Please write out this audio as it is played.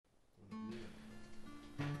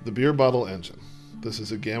The beer bottle engine. This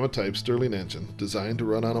is a Gama type Stirling engine designed to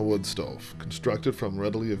run on a wood stove, constructed from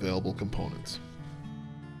readily available components.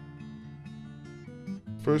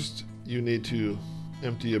 First, you need to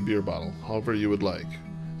empty a beer bottle, however you would like,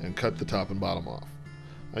 and cut the top and bottom off.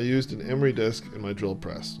 I used an emery disc in my drill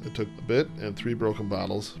press. It took a bit and 3 broken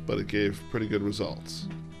bottles, but it gave pretty good results.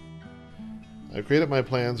 I created my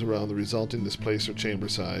plans around the resulting displacer chamber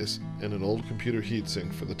size and an old computer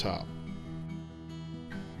heatsink for the top.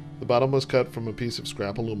 The bottom was cut from a piece of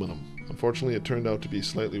scrap aluminum. Unfortunately, it turned out to be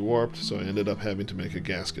slightly warped, so I ended up having to make a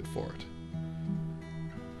gasket for it.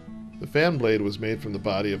 The fan blade was made from the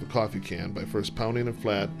body of a coffee can by first pounding it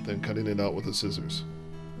flat, then cutting it out with the scissors.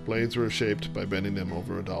 Blades were shaped by bending them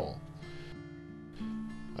over a dowel.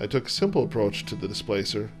 I took a simple approach to the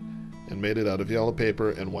displacer and made it out of yellow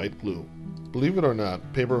paper and white glue. Believe it or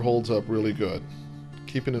not, paper holds up really good,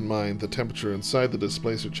 keeping in mind the temperature inside the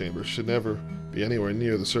displacer chamber should never be anywhere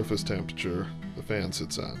near the surface temperature the fan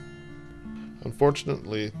sits on.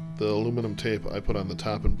 Unfortunately, the aluminum tape I put on the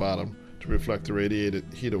top and bottom to reflect the radiated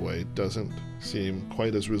heat away doesn't seem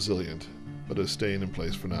quite as resilient, but is staying in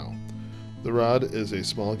place for now. The rod is a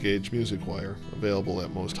small gauge music wire available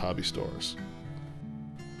at most hobby stores.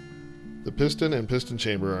 The piston and piston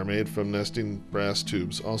chamber are made from nesting brass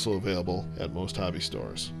tubes, also available at most hobby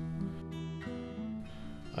stores.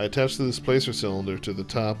 I attached the displacer cylinder to the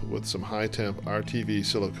top with some high-temp RTV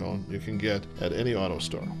silicone you can get at any auto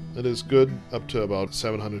store. It is good up to about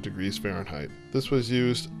 700 degrees Fahrenheit. This was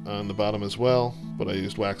used on the bottom as well, but I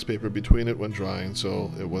used wax paper between it when drying so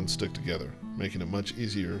it wouldn't stick together, making it much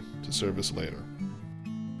easier to service later.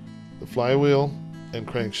 The flywheel and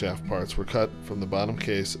crankshaft parts were cut from the bottom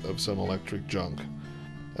case of some electric junk.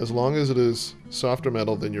 As long as it is softer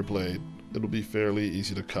metal than your blade, it will be fairly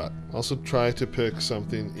easy to cut. Also try to pick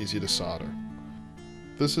something easy to solder.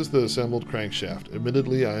 This is the assembled crankshaft.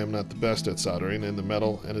 Admittedly, I am not the best at soldering, and the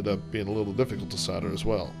metal ended up being a little difficult to solder as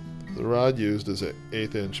well. The rod used is an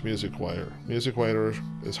 1/8" music wire. Music wire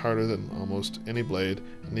is harder than almost any blade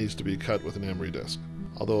and needs to be cut with an emery disc.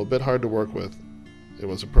 Although a bit hard to work with, it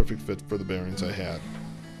was a perfect fit for the bearings I had.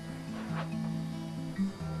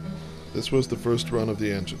 This was the first run of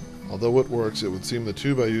the engine. Although it works, it would seem the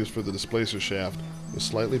tube I used for the displacer shaft was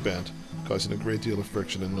slightly bent, causing a great deal of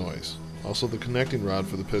friction and noise. Also, the connecting rod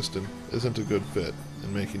for the piston isn't a good fit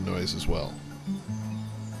and making noise as well.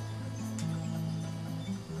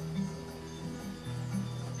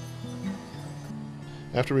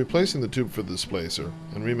 After replacing the tube for the displacer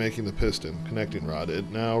and remaking the piston connecting rod, it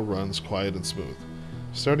now runs quiet and smooth.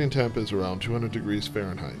 Starting temp is around 200 degrees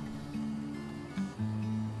Fahrenheit.